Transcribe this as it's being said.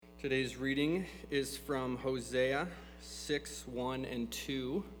Today's reading is from Hosea 6, 1 and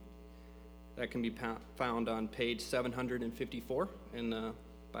 2. That can be found on page 754 in the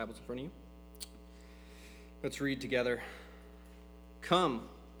Bibles in front of you. Let's read together. Come,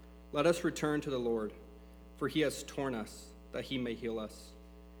 let us return to the Lord, for he has torn us, that he may heal us.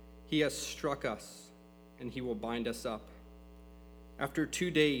 He has struck us, and he will bind us up. After 2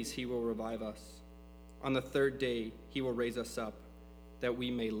 days he will revive us. On the third day he will raise us up, that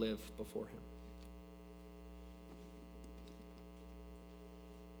we may live before him.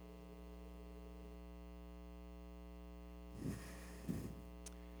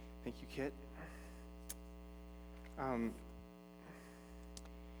 Thank you, Kit.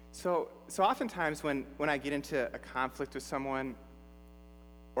 So oftentimes when I get into a conflict with someone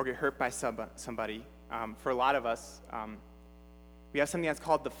or get hurt by somebody, for a lot of us, we have something that's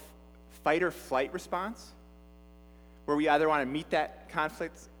called the fight or flight response, where we either want to meet that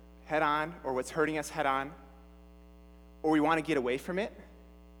conflict head on, or what's hurting us head on, or we want to get away from it.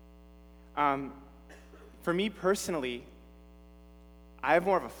 For me personally, I have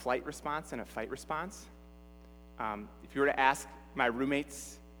more of a flight response than a fight response. If you were to ask my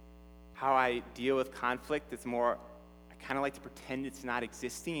roommates how I deal with conflict, it's more, I kind of like to pretend it's not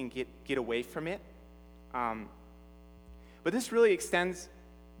existing and get away from it. But this really extends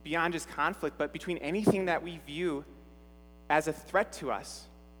beyond just conflict, but between anything that we view as a threat to us.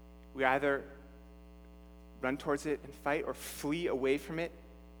 We either run towards it and fight, or flee away from it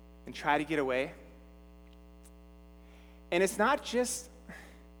and try to get away. And it's not just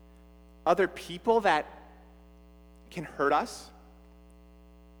other people that can hurt us.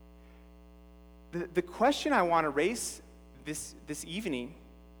 The question I want to raise this evening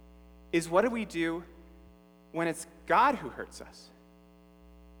is, what do we do when it's God who hurts us?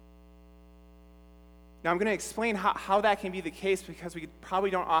 Now, I'm going to explain how that can be the case, because we probably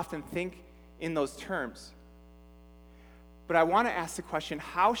don't often think in those terms. But I want to ask the question,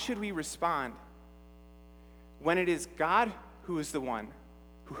 how should we respond when it is God who is the one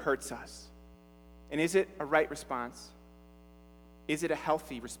who hurts us? And is it a right response? Is it a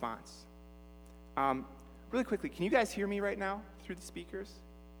healthy response? Really quickly, can you guys hear me right now through the speakers?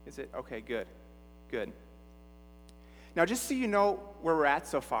 Is it? Okay, good. Now, just so you know where we're at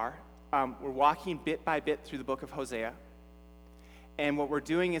so far, we're walking bit by bit through the book of Hosea. And what we're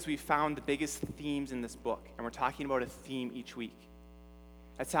doing is we found the biggest themes in this book, and we're talking about a theme each week.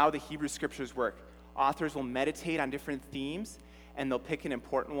 That's how the Hebrew Scriptures work. Authors will meditate on different themes, and they'll pick an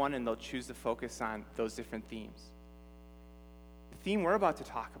important one, and they'll choose to focus on those different themes. The theme we're about to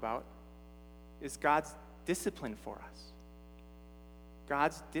talk about is God's discipline for us.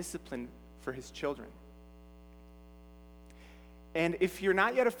 God's discipline for his children. And if you're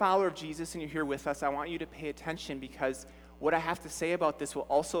not yet a follower of Jesus and you're here with us, I want you to pay attention, because what I have to say about this will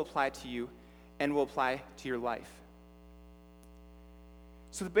also apply to you and will apply to your life.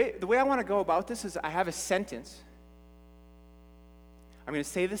 So the way I want to go about this is, I have a sentence. I'm going to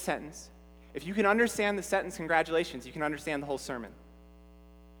say the sentence. If you can understand the sentence, congratulations, you can understand the whole sermon.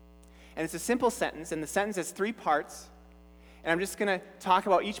 And it's a simple sentence, and the sentence has 3 parts, and I'm just going to talk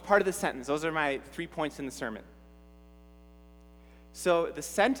about each part of the sentence. Those are my 3 points in the sermon. So the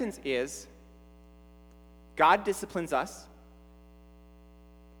sentence is, God disciplines us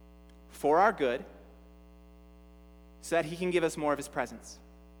for our good so that he can give us more of his presence.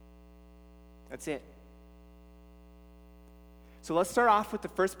 That's it. So let's start off with the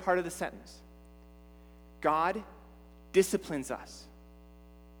first part of the sentence. God disciplines us.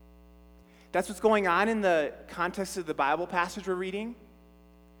 That's what's going on in the context of the Bible passage we're reading.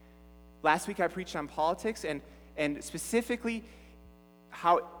 Last week I preached on politics, and specifically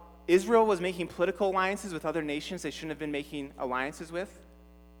how Israel was making political alliances with other nations they shouldn't have been making alliances with.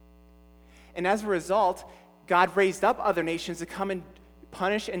 And as a result, God raised up other nations to come and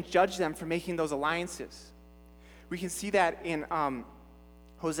punish and judge them for making those alliances. We can see that in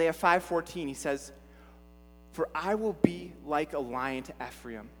Hosea 5:14. He says, "For I will be like a lion to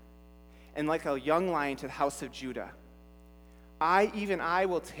Ephraim, and like a young lion to the house of Judah. I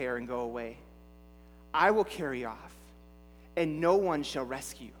will tear and go away. I will carry off, and no one shall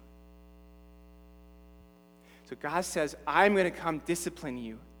rescue." So God says, I'm going to come discipline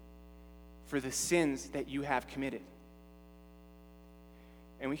you for the sins that you have committed.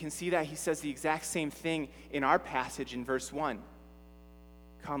 And we can see that he says the exact same thing in our passage in verse 1.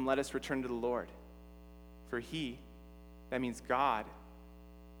 Come, let us return to the Lord. For he, that means God,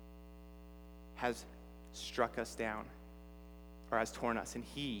 has struck us down, or has torn us, and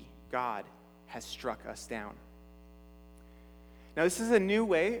he, God, has struck us down. Now, this is a new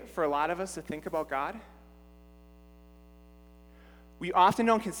way for a lot of us to think about God. we often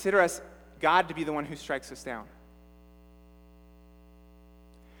don't consider God to be the one who strikes us down.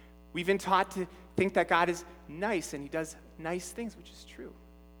 We've been taught to think that God is nice and he does nice things, which is true.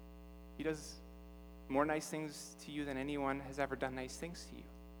 He does more nice things to you than anyone has ever done nice things to you.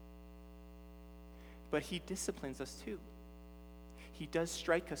 But he disciplines us too. He does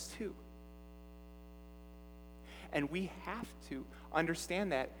strike us too. And we have to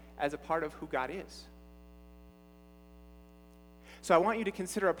understand that as a part of who God is. So I want you to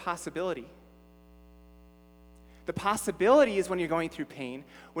consider a possibility. The possibility is when you're going through pain,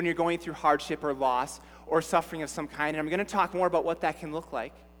 when you're going through hardship or loss or suffering of some kind, and I'm going to talk more about what that can look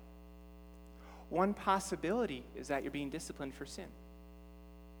like. One possibility is that you're being disciplined for sin.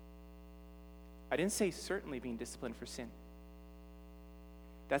 I didn't say certainly being disciplined for sin.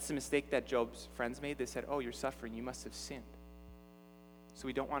 That's the mistake that Job's friends made. They said, oh, you're suffering, you must have sinned. So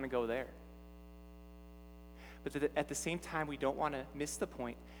we don't want to go there. But at the same time, we don't want to miss the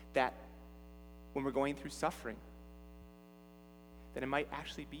point that when we're going through suffering, that it might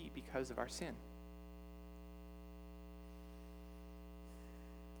actually be because of our sin.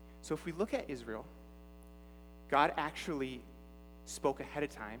 So if we look at Israel, God actually spoke ahead of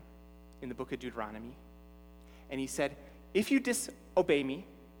time in the book of Deuteronomy, and he said, if you disobey me,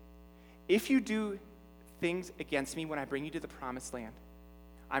 if you do things against me when I bring you to the promised land,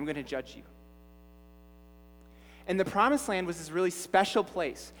 I'm going to judge you. And the promised land was this really special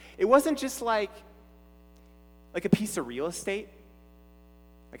place. It wasn't just like a piece of real estate.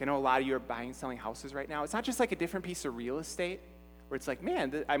 Like I know a lot of you are buying and selling houses right now. It's not just like a different piece of real estate where it's like,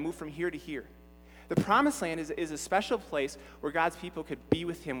 man, I moved from here to here. The promised land is a special place where God's people could be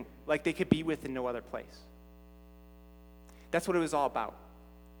with him like they could be with in no other place. That's what it was all about.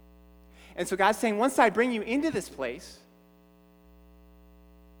 And so God's saying, once I bring you into this place,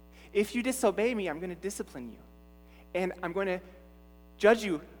 if you disobey me, I'm going to discipline you. And I'm going to judge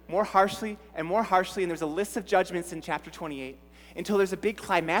you more harshly, and there's a list of judgments in chapter 28, until there's a big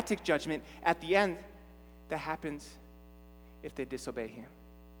climactic judgment at the end that happens if they disobey him.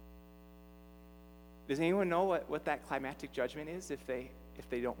 Does anyone know what that climactic judgment is if they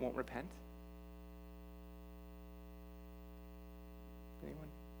won't repent? Anyone?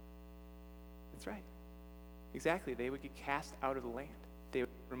 That's right. Exactly. They would get cast out of the land. They would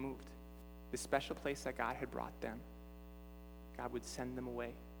be removed. The special place that God had brought them, God would send them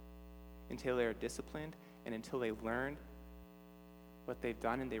away until they are disciplined and until they learn what they've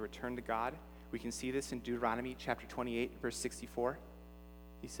done and they return to God. We can see this in Deuteronomy chapter 28, verse 64.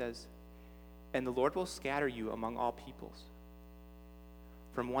 He says, and the Lord will scatter you among all peoples,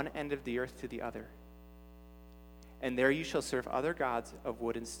 from one end of the earth to the other. And there you shall serve other gods of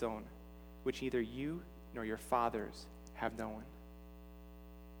wood and stone, which neither you nor your fathers have known.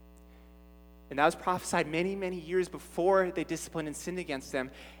 And that was prophesied many, many years before they disciplined and sinned against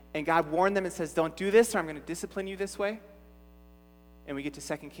them. And God warned them and says, don't do this or I'm going to discipline you this way. And we get to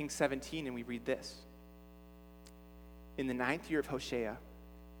 2 Kings 17 and we read this. In the 9th year of Hoshea,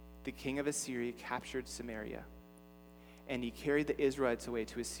 the king of Assyria captured Samaria. And he carried the Israelites away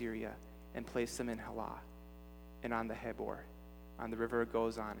to Assyria and placed them in Halah and on the Hebor, on the river of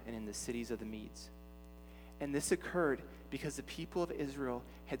Gozan, and in the cities of the Medes. And this occurred because the people of Israel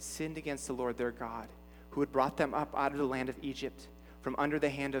had sinned against the Lord their God, who had brought them up out of the land of Egypt, from under the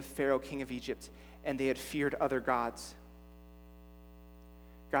hand of Pharaoh, king of Egypt, and they had feared other gods.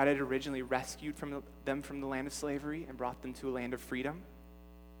 God had originally rescued them from the land of slavery and brought them to a land of freedom.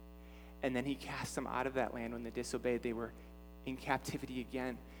 And then he cast them out of that land when they disobeyed. They were in captivity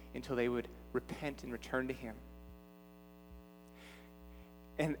again until they would repent and return to him.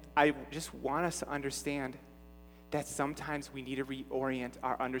 And I just want us to understand that sometimes we need to reorient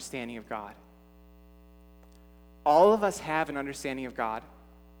our understanding of God. All of us have an understanding of God,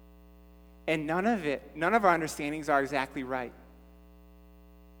 and none of our understandings are exactly right.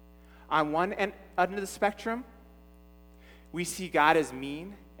 On one end of the spectrum, we see God as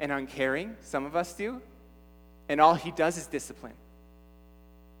mean and uncaring, some of us do, and all he does is discipline.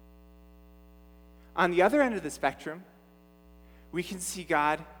 On the other end of the spectrum, we can see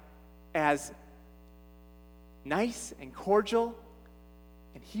God as nice and cordial,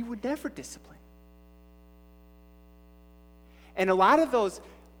 and he would never discipline. And a lot of those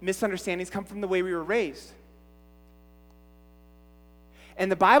misunderstandings come from the way we were raised.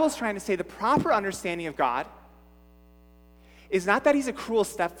 And the Bible's trying to say the proper understanding of God is not that he's a cruel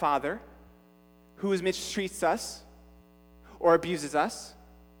stepfather who mistreats us or abuses us.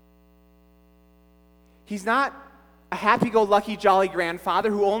 He's not a happy-go-lucky, jolly grandfather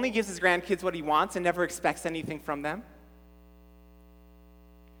who only gives his grandkids what he wants and never expects anything from them.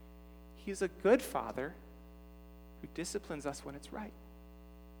 He's a good father who disciplines us when it's right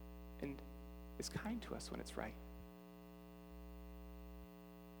and is kind to us when it's right.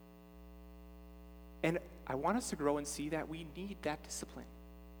 And I want us to grow and see that we need that discipline.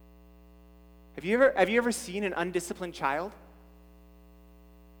 Have you ever seen an undisciplined child?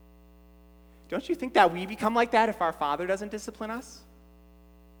 Don't you think that we become like that if our Father doesn't discipline us?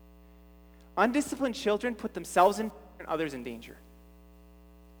 Undisciplined children put themselves in and others in danger.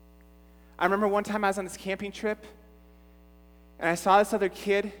 I remember one time I was on this camping trip, and I saw this other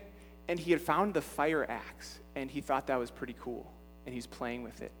kid, and he had found the fire axe, and he thought that was pretty cool, and he's playing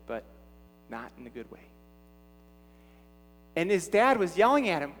with it, but not in a good way. And his dad was yelling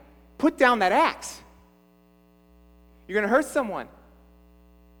at him, "Put down that axe. You're going to hurt someone."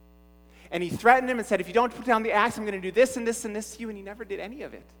 And he threatened him and said, "If you don't put down the axe, I'm going to do this and this and this to you," and he never did any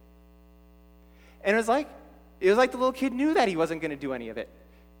of it. And it was like the little kid knew that he wasn't going to do any of it.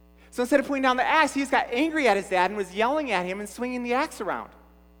 So instead of putting down the axe, he just got angry at his dad and was yelling at him and swinging the axe around.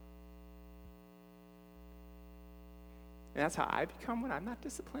 And that's how I become when I'm not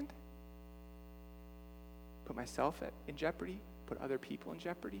disciplined. Put myself in jeopardy, put other people in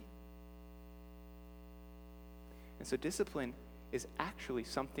jeopardy. And so discipline is actually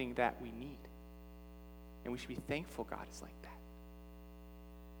something that we need. And we should be thankful God is like that,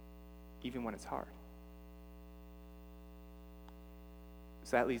 even when it's hard.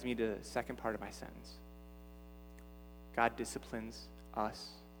 So that leads me to the second part of my sentence. God disciplines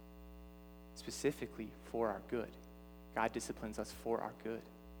us specifically for our good. God disciplines us for our good.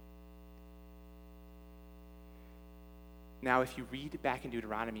 Now, if you read back in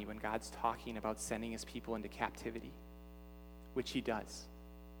Deuteronomy when God's talking about sending his people into captivity, which he does,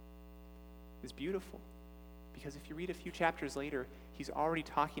 it's beautiful. Because if you read a few chapters later, he's already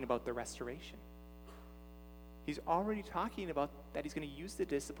talking about the restoration. He's already talking about that he's going to use the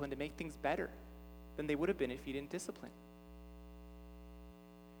discipline to make things better than they would have been if he didn't discipline.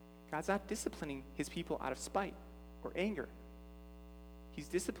 God's not disciplining his people out of spite or anger. He's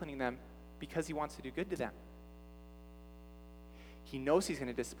disciplining them because he wants to do good to them. He knows he's going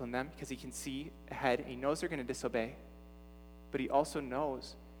to discipline them because he can see ahead. And he knows they're going to disobey. But he also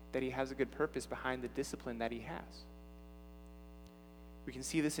knows that he has a good purpose behind the discipline that he has. We can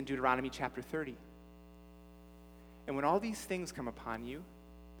see this in Deuteronomy chapter 30. And when all these things come upon you,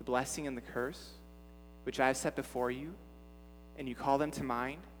 the blessing and the curse, which I have set before you, and you call them to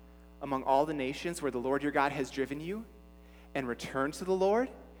mind, among all the nations where the Lord your God has driven you, and return to the Lord,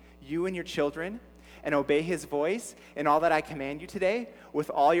 you and your children, and obey his voice in all that I command you today, with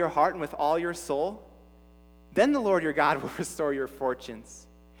all your heart and with all your soul, then the Lord your God will restore your fortunes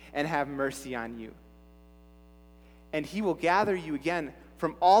and have mercy on you. And he will gather you again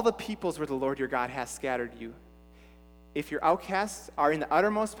from all the peoples where the Lord your God has scattered you. If your outcasts are in the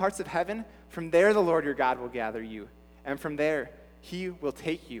uttermost parts of heaven, from there the Lord your God will gather you, and from there he will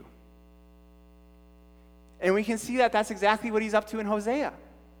take you. And we can see that that's exactly what he's up to in Hosea.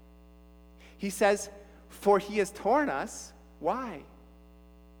 He says, "For he has torn us." Why?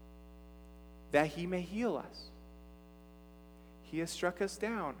 That he may heal us. He has struck us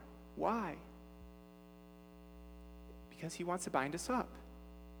down. Why? Because he wants to bind us up.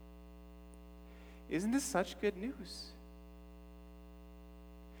 Isn't this such good news?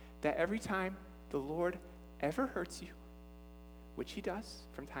 That every time the Lord ever hurts you, which he does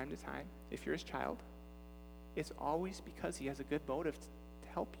from time to time, if you're his child, it's always because he has a good motive to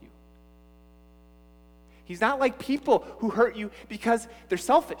help you. He's not like people who hurt you because they're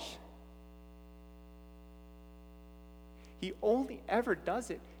selfish. He only ever does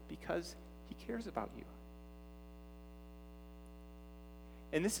it because he cares about you.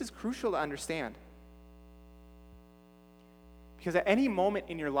 And this is crucial to understand. Because at any moment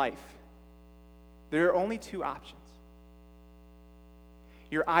in your life, there are only two options.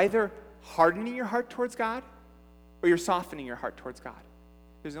 You're either hardening your heart towards God, or you're softening your heart towards God.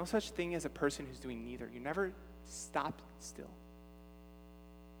 There's no such thing as a person who's doing neither. You never stop still.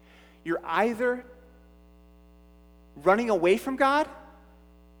 You're either running away from God,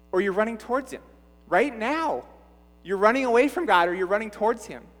 or you're running towards him. Right now, you're running away from God, or you're running towards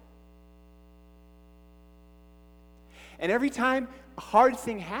him. And every time a hard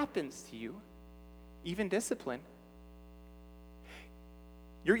thing happens to you, even discipline,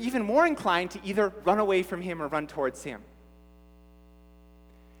 you're even more inclined to either run away from him or run towards him.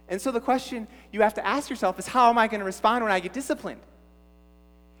 And so the question you have to ask yourself is, how am I going to respond when I get disciplined?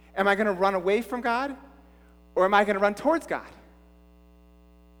 Am I going to run away from God, or am I going to run towards God?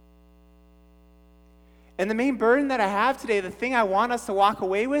 And the main burden that I have today, the thing I want us to walk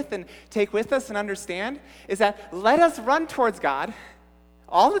away with and take with us and understand, is that let us run towards God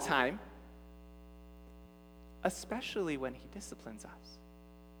all the time, especially when he disciplines us.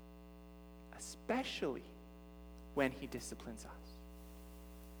 Especially when he disciplines us.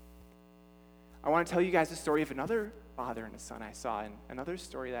 I want to tell you guys the story of another father and a son I saw, and another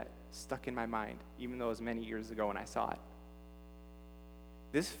story that stuck in my mind, even though it was many years ago when I saw it.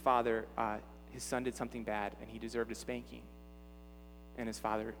 This father, his son did something bad, and he deserved a spanking. And his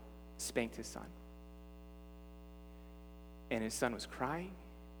father spanked his son. And his son was crying,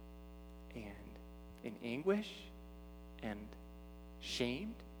 and in anguish, and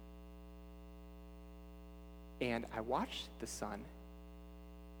shamed. And I watched the son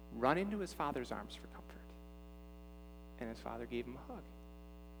run into his father's arms for comfort. And his father gave him a hug.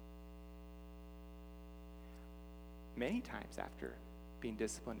 Many times after being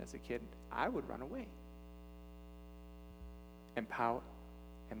disciplined as a kid, I would run away and pout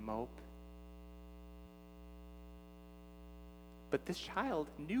and mope. But this child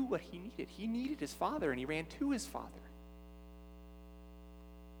knew what he needed. He needed his father, and he ran to his father.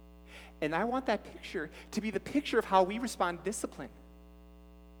 And I want that picture to be the picture of how we respond to discipline.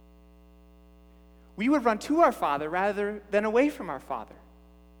 We would run to our father rather than away from our father.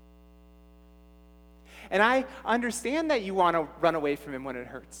 And I understand that you want to run away from him when it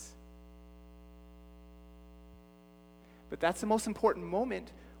hurts. But that's the most important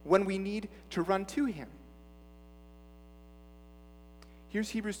moment when we need to run to him. Here's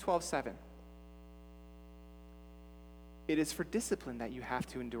Hebrews 12:7. It is for discipline that you have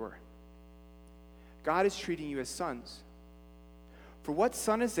to endure. God is treating you as sons. For what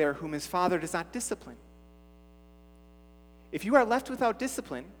son is there whom his father does not discipline? If you are left without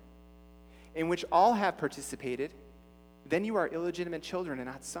discipline, in which all have participated, then you are illegitimate children and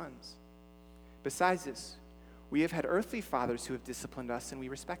not sons. Besides this, we have had earthly fathers who have disciplined us, and we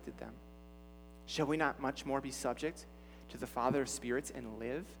respected them. Shall we not much more be subject to the Father of spirits and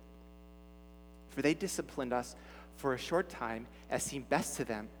live? For they disciplined us for a short time as seemed best to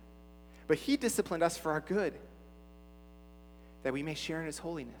them, but he disciplined us for our good, that we may share in his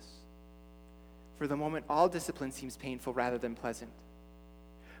holiness. For the moment, all discipline seems painful rather than pleasant,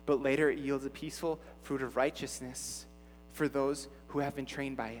 but later it yields a peaceful fruit of righteousness for those who have been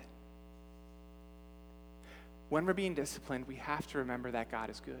trained by it. When we're being disciplined, we have to remember that God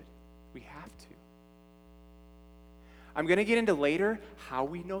is good. We have to. I'm going to get into later how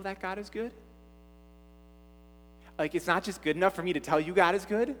we know that God is good. Like, it's not just good enough for me to tell you God is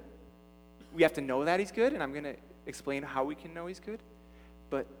good. We have to know that he's good, and I'm going to explain how we can know he's good.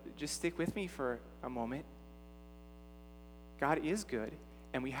 But just stick with me for a moment. God is good,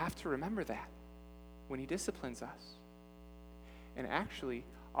 and we have to remember that when he disciplines us. And actually,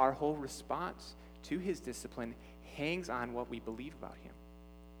 our whole response to his discipline hangs on what we believe about him.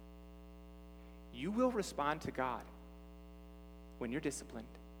 You will respond to God when you're disciplined,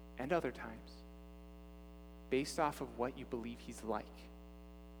 and other times, based off of what you believe he's like.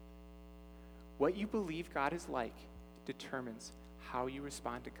 What you believe God is like determines how you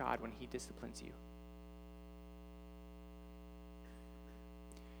respond to God when he disciplines you.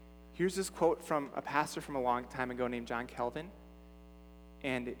 Here's this quote from a pastor from a long time ago named John Calvin,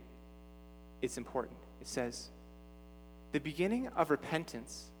 and it's important. It says, "The beginning of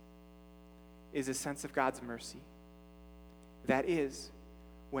repentance is a sense of God's mercy. That is,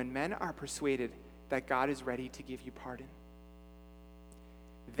 when men are persuaded that God is ready to give you pardon.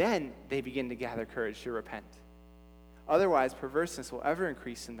 Then they begin to gather courage to repent. Otherwise, perverseness will ever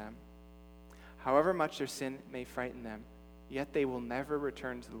increase in them. However much their sin may frighten them, yet they will never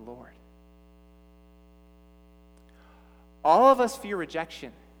return to the Lord." All of us fear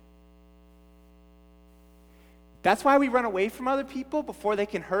rejection. That's why we run away from other people before they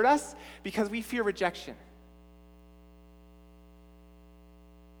can hurt us, because we fear rejection.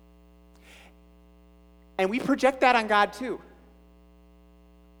 And we project that on God too.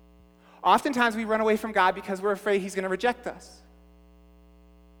 Oftentimes we run away from God because we're afraid he's going to reject us.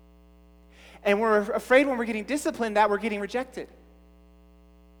 And we're afraid when we're getting disciplined that we're getting rejected.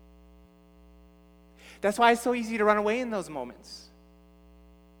 That's why it's so easy to run away in those moments.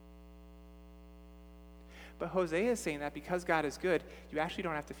 But Hosea is saying that because God is good, you actually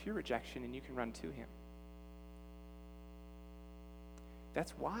don't have to fear rejection and you can run to him.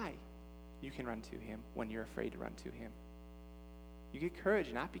 That's why you can run to him when you're afraid to run to him. You get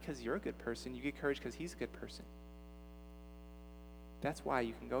courage not because you're a good person, you get courage because he's a good person. That's why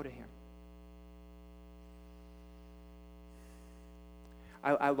you can go to him.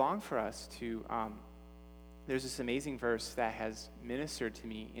 I long for us to, there's this amazing verse that has ministered to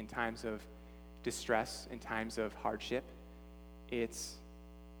me in times of distress, in times of hardship. It's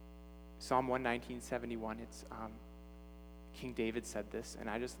Psalm 119:71. It's King David said this, and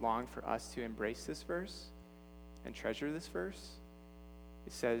I just long for us to embrace this verse and treasure this verse,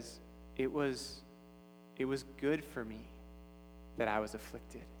 it says, it was good for me that I was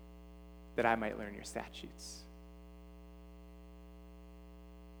afflicted, that I might learn your statutes.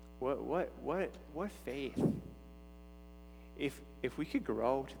 What faith? If we could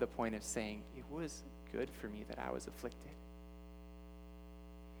grow to the point of saying, it was good for me that I was afflicted.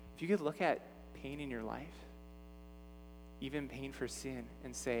 If you could look at pain in your life, even pain for sin,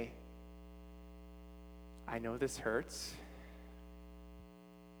 and say, I know this hurts,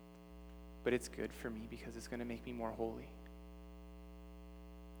 but it's good for me because it's going to make me more holy.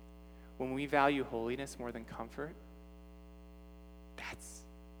 When we value holiness more than comfort,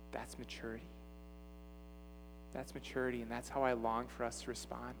 that's maturity. That's maturity, and that's how I long for us to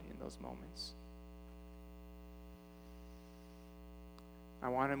respond in those moments. I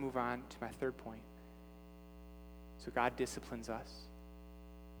want to move on to my third point. So God disciplines us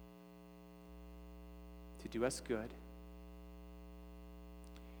to do us good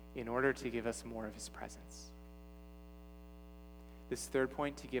in order to give us more of his presence. This third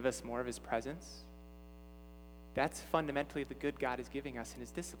point, to give us more of his presence, that's fundamentally the good God is giving us in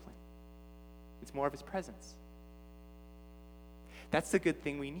his discipline. It's more of his presence. That's the good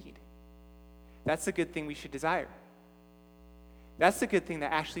thing we need. That's the good thing we should desire. That's the good thing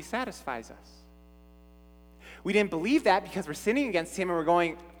that actually satisfies us. We didn't believe that because we're sinning against him and we're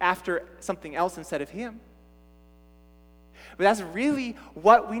going after something else instead of him. But that's really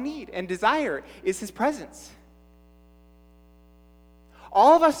what we need and desire, is his presence.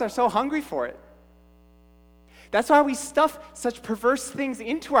 All of us are so hungry for it. That's why we stuff such perverse things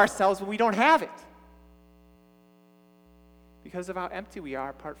into ourselves when we don't have it. Because of how empty we are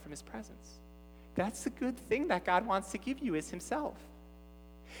apart from his presence. That's the good thing that God wants to give you, is himself.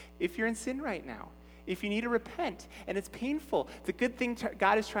 If you're in sin right now, if you need to repent and it's painful, the good thing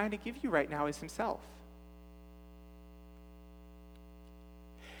God is trying to give you right now is himself.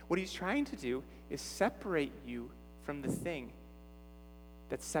 What he's trying to do is separate you from the thing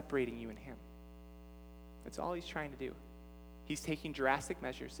that's separating you and him. That's all he's trying to do. He's taking drastic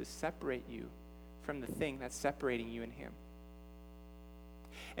measures to separate you from the thing that's separating you and him.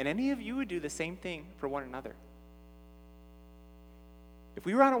 And any of you would do the same thing for one another. If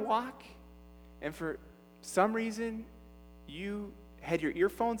we were on a walk and for some reason you had your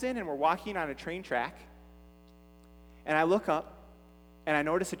earphones in and we're walking on a train track, and I look up and I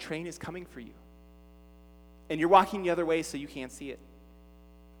notice a train is coming for you, and you're walking the other way so you can't see it,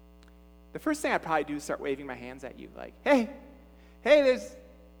 the first thing I'd probably do is start waving my hands at you like, hey, there's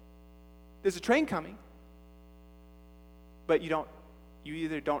a train coming. But you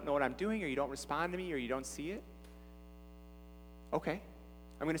either don't know what I'm doing, or you don't respond to me, or you don't see it. Okay,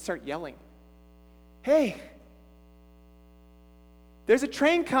 I'm going to start yelling. Hey, there's a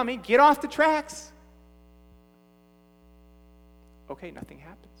train coming. Get off the tracks. Okay, nothing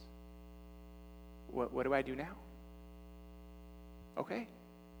happens. What do I do now? Okay,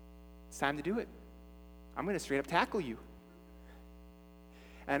 it's time to do it. I'm going to straight up tackle you.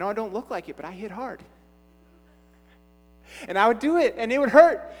 And I know I don't look like it, but I hit hard. And I would do it, and it would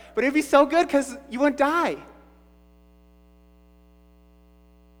hurt, but it would be so good because you wouldn't die.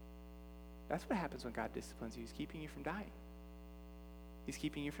 That's what happens when God disciplines you. He's keeping you from dying. He's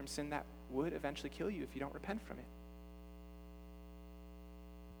keeping you from sin that would eventually kill you if you don't repent from it.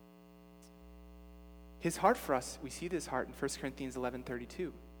 His heart for us, we see this heart in 1 Corinthians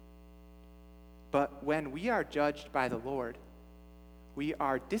 11:32. But when we are judged by the Lord, we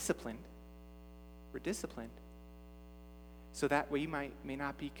are disciplined. We're disciplined so that we may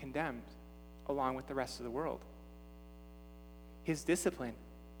not be condemned along with the rest of the world. His discipline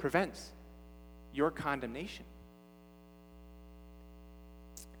prevents your condemnation.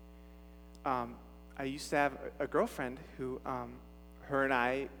 I used to have a girlfriend who, her and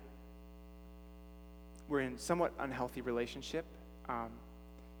I were in somewhat unhealthy relationship.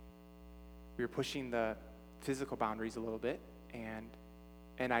 We were pushing the physical boundaries a little bit, and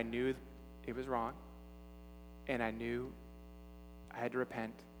I knew it was wrong, and I knew I had to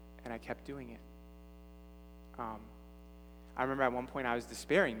repent, and I kept doing it. I remember at one point I was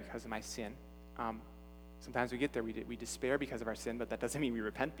despairing because of my sin. Sometimes we get there, we despair because of our sin, but that doesn't mean we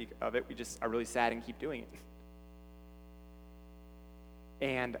repent of it. We just are really sad and keep doing it.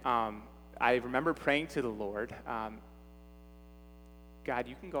 And I remember praying to the Lord, God,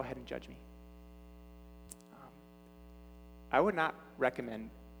 you can go ahead and judge me. I would not recommend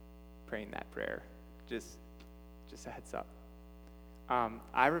praying that prayer, just a heads up.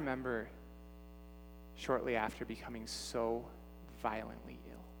 I remember shortly after becoming so violently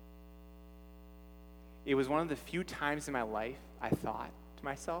ill. It was one of the few times in my life I thought to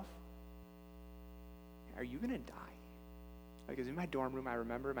myself, are you going to die? Like, it was in my dorm room. I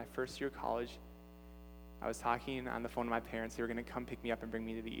remember my first year of college. I was talking on the phone to my parents. They were going to come pick me up and bring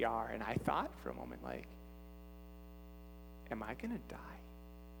me to the ER. And I thought for a moment, like, am I going to die?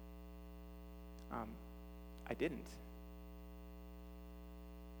 I didn't.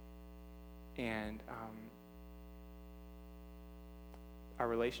 And our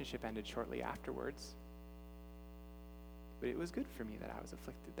relationship ended shortly afterwards. But it was good for me that I was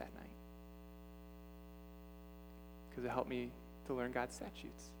afflicted that night, because it helped me to learn God's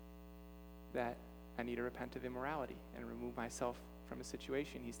statutes, that I need to repent of immorality and remove myself from a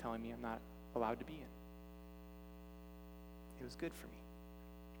situation He's telling me I'm not allowed to be in. It was good for me.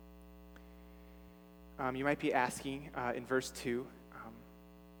 You might be asking, in verse 2,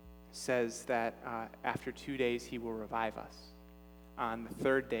 says that after 2 days He will revive us. On the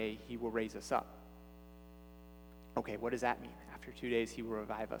third day He will raise us up. Okay, what does that mean? After 2 days He will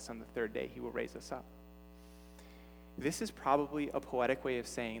revive us. On the third day He will raise us up. This is probably a poetic way of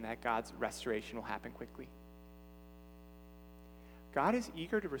saying that God's restoration will happen quickly. God is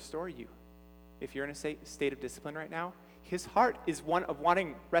eager to restore you. If you're in a state of discipline right now, His heart is one of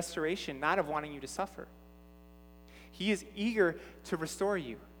wanting restoration, not of wanting you to suffer. He is eager to restore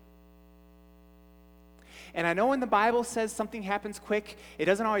you. And I know when the Bible says something happens quick, it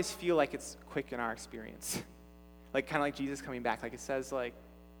doesn't always feel like it's quick in our experience. Like, kind of like Jesus coming back. Like, it says, like,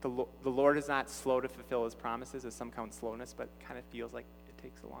 the Lord is not slow to fulfill His promises, as some count slowness, but it kind of feels like it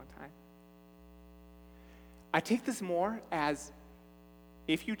takes a long time. I take this more as,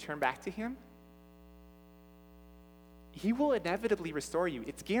 if you turn back to Him, He will inevitably restore you.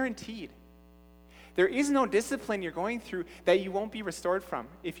 It's guaranteed. There is no discipline you're going through that you won't be restored from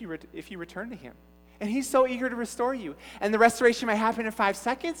if you return to Him. And He's so eager to restore you. And the restoration might happen in 5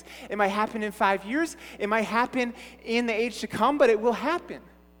 seconds. It might happen in 5 years. It might happen in the age to come, but it will happen.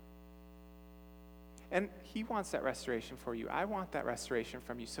 And He wants that restoration for you. I want that restoration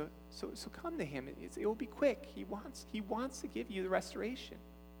from you. So come to Him. It will be quick. He wants to give you the restoration.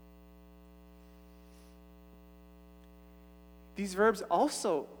 These verbs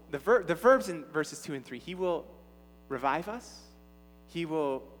also, the verbs in verses 2 and 3, He will revive us. He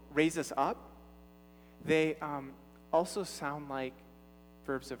will raise us up. They also sound like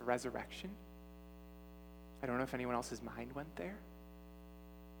verbs of resurrection. I don't know if anyone else's mind went there.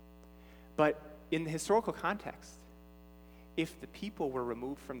 But in the historical context, if the people were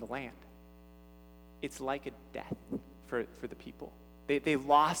removed from the land, it's like a death for the people. They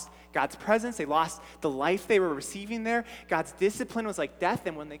lost God's presence. They lost the life they were receiving there. God's discipline was like death,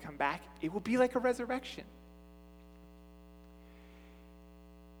 and when they come back, it will be like a resurrection.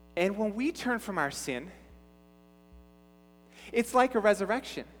 And when we turn from our sin, it's like a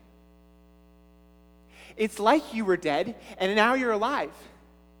resurrection. It's like you were dead, and now you're alive.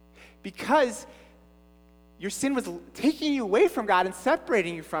 Because your sin was taking you away from God and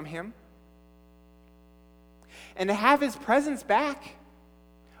separating you from Him. And to have His presence back,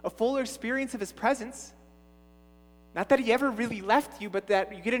 a fuller experience of His presence, not that He ever really left you, but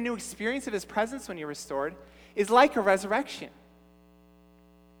that you get a new experience of His presence when you're restored, is like a resurrection.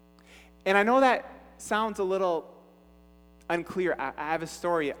 And I know that sounds a little unclear. I have a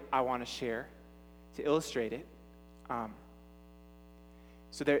story I want to share to illustrate it.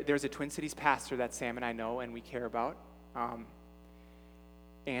 So there's a Twin Cities pastor that Sam and I know and we care about.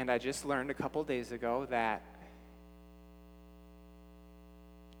 And I just learned a couple days ago that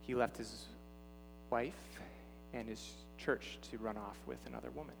he left his wife and his church to run off with another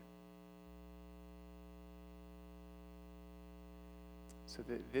woman. So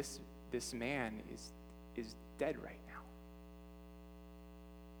this man is dead right now.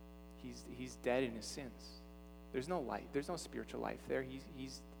 He's dead in his sins. There's no life. There's no spiritual life there.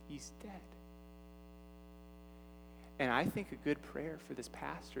 He's dead. And I think a good prayer for this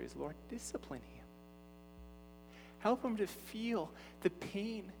pastor is, Lord, discipline him. Help him to feel the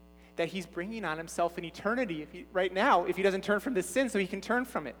pain that he's bringing on himself in eternity right now if he doesn't turn from this sin so he can turn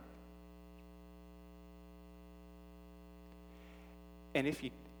from it. And if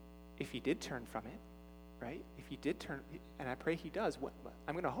he did turn from it, right? If he did turn, and I pray he does,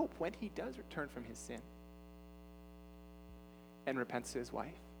 I'm going to hope when he does return from his sin and repents to his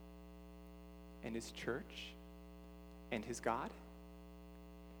wife and his church and his God,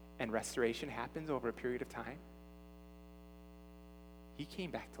 and restoration happens over a period of time, he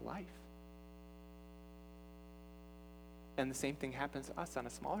came back to life. And the same thing happens to us on a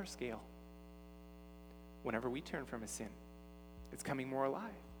smaller scale. Whenever we turn from a sin, it's coming more alive.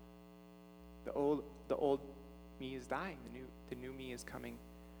 The old me is dying. The new me is coming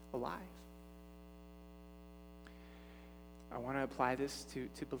alive. I want to apply this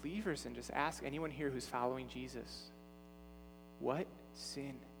to believers and just ask anyone here who's following Jesus, what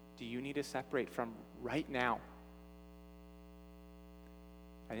sin do you need to separate from right now?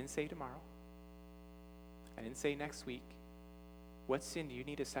 I didn't say tomorrow. I didn't say next week. What sin do you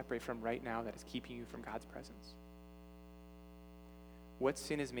need to separate from right now that is keeping you from God's presence? What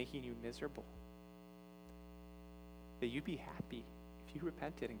sin is making you miserable? That you'd be happy if you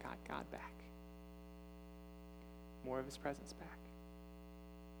repented and got God back. More of his presence back.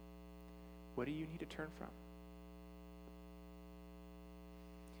 What do you need to turn from?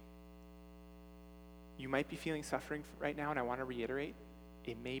 You might be feeling suffering right now, and I want to reiterate,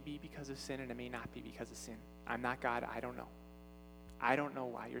 it may be because of sin and it may not be because of sin. I'm not God, I don't know. I don't know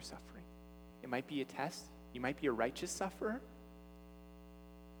why you're suffering. It might be a test. You might be a righteous sufferer.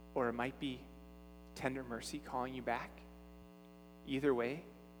 Or it might be tender mercy calling you back. Either way,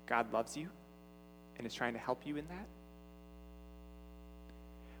 God loves you and is trying to help you in that.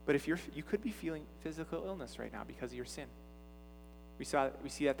 But if you could be feeling physical illness right now because of your sin. We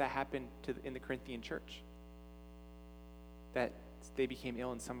see that happened in the Corinthian church. That they became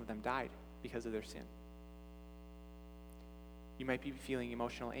ill and some of them died because of their sin. You might be feeling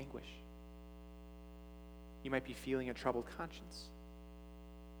emotional anguish. You might be feeling a troubled conscience.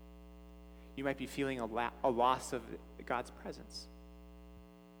 You might be feeling a loss of God's presence.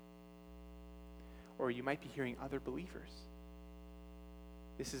 Or you might be hearing other believers.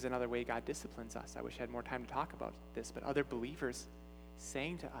 This is another way God disciplines us. I wish I had more time to talk about this, but other believers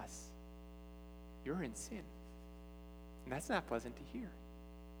saying to us, you're in sin. And that's not pleasant to hear.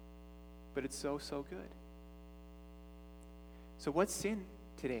 But it's so, so good. So what sin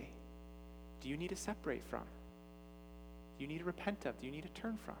today do you need to separate from? Do you need to repent of? Do you need to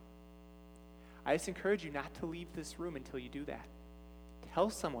turn from? I just encourage you not to leave this room until you do that. Tell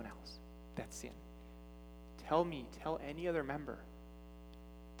someone else that sin. Tell me, tell any other member,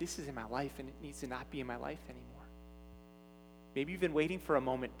 this is in my life and it needs to not be in my life anymore. Maybe you've been waiting for a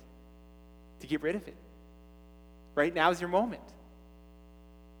moment to get rid of it. Right now is your moment.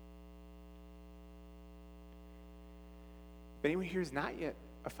 If anyone here is not yet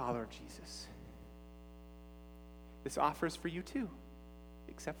a follower of Jesus, this offer is for you too.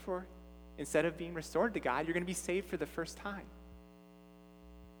 Except for, instead of being restored to God, you're going to be saved for the first time.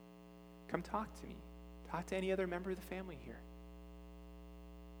 Come talk to me. Talk to any other member of the family here.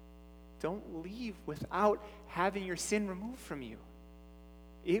 Don't leave without having your sin removed from you.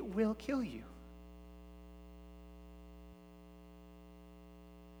 It will kill you.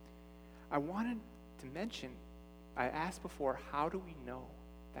 I wanted to mention, I asked before, how do we know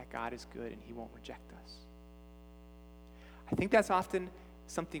that God is good and he won't reject us? I think that's often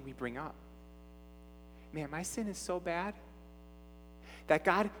something we bring up. Man, my sin is so bad that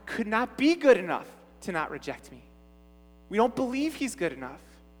God could not be good enough to not reject me. We don't believe he's good enough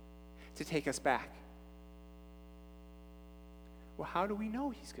to take us back. Well, how do we know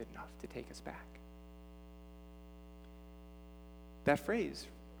he's good enough to take us back? That phrase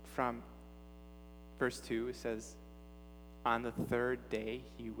from verse 2, it says, on the third day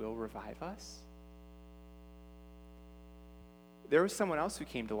he will revive us. There was someone else who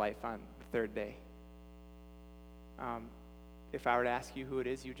came to life on the third day. If I were to ask you who it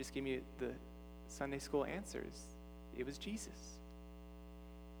is, you just give me the Sunday school answers. It was Jesus.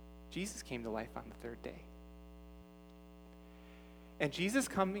 Jesus came to life on the third day. And Jesus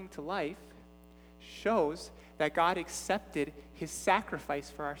coming to life shows that God accepted his sacrifice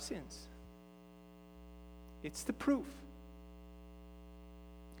for our sins. It's the proof.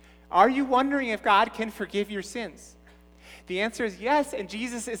 Are you wondering if God can forgive your sins? The answer is yes, and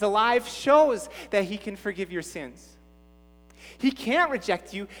Jesus is alive, shows that he can forgive your sins. He can't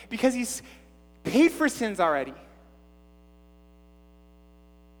reject you because he's paid for sins already.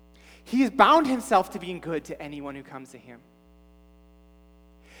 He has bound himself to being good to anyone who comes to him.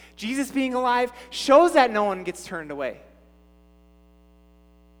 Jesus being alive shows that no one gets turned away.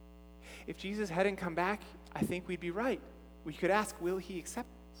 If Jesus hadn't come back, I think we'd be right. We could ask, will he accept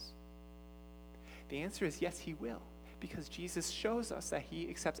us? The answer is yes, he will, because Jesus shows us that he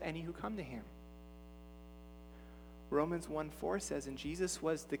accepts any who come to him. Romans 1:4 says, and Jesus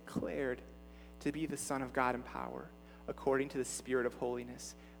was declared to be the Son of God in power, according to the Spirit of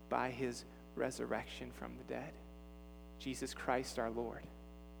holiness, by his resurrection from the dead. Jesus Christ our Lord.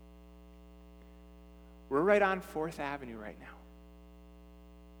 We're right on 4th Avenue right now.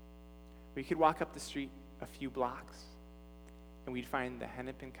 We could walk up the street a few blocks and we'd find the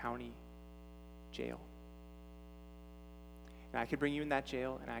Hennepin County Jail. And I could bring you in that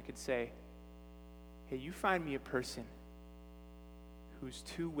jail and I could say, hey, you find me a person who's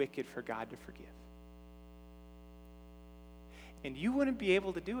too wicked for God to forgive. and you wouldn't be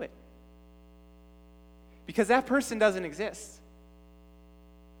able to do it because that person doesn't exist.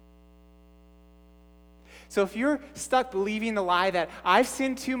 So if you're stuck believing the lie that I've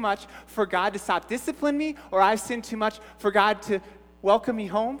sinned too much for God to stop disciplining me, or I've sinned too much for God to welcome me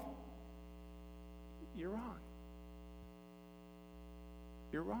home, you're wrong.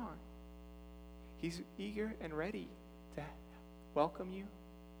 You're wrong. He's eager and ready to welcome you,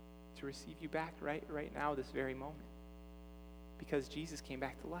 to receive you back right now, this very moment, because Jesus came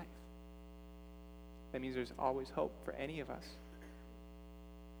back to life. That means there's always hope for any of us,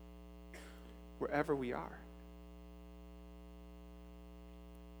 wherever we are.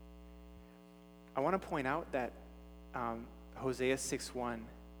 I want to point out that Hosea 6:1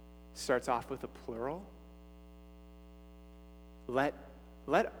 starts off with a plural. Let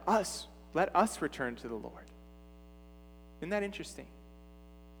us return to the Lord. Isn't that interesting?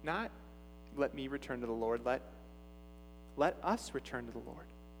 Not let me return to the Lord, let us return to the Lord.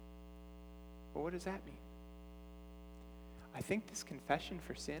 Well, what does that mean? I think this confession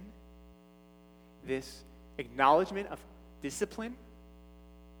for sin, this acknowledgement of discipline,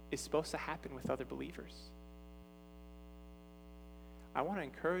 is supposed to happen with other believers. I want to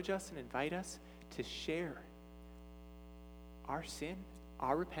encourage us and invite us to share our sin,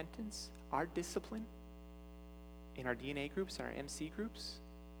 our repentance, our discipline in our DNA groups and our MC groups.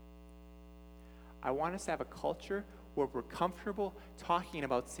 I want us to have a culture where we're comfortable talking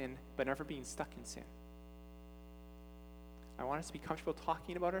about sin but never being stuck in sin. I want us to be comfortable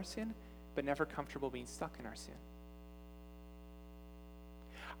talking about our sin but never comfortable being stuck in our sin.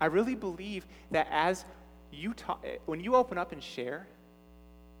 I really believe that as you talk, when you open up and share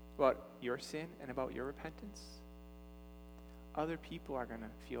about your sin and about your repentance, other people are going to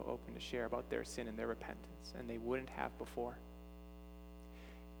feel open to share about their sin and their repentance, and they wouldn't have before.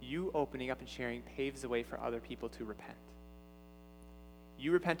 You opening up and sharing paves the way for other people to repent.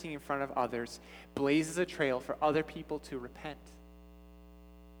 You repenting in front of others blazes a trail for other people to repent.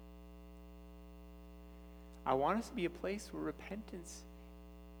 I want us to be a place where repentance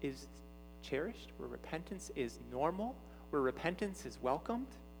is cherished, where repentance is normal, where repentance is welcomed.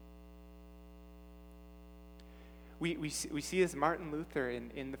 We see as Martin Luther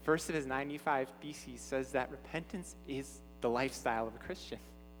in the first of his 95 Theses says that repentance is the lifestyle of a Christian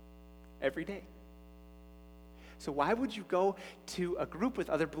every day. So why would you go to a group with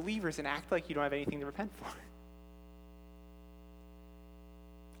other believers and act like you don't have anything to repent for?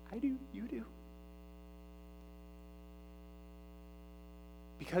 I do, you do.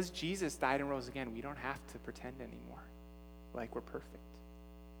 Because Jesus died and rose again, we don't have to pretend anymore like we're perfect.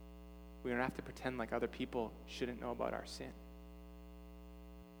 We don't have to pretend like other people shouldn't know about our sin.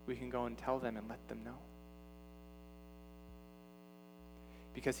 We can go and tell them and let them know.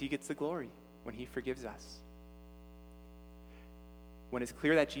 Because he gets the glory when he forgives us. When it's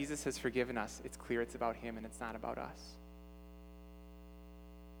clear that Jesus has forgiven us, it's clear it's about him and it's not about us.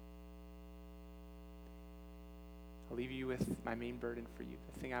 I'll leave you with my main burden for you.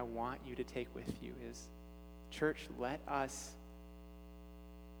 The thing I want you to take with you is, church, let us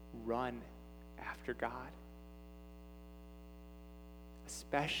run after God,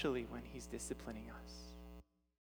 especially when he's disciplining us.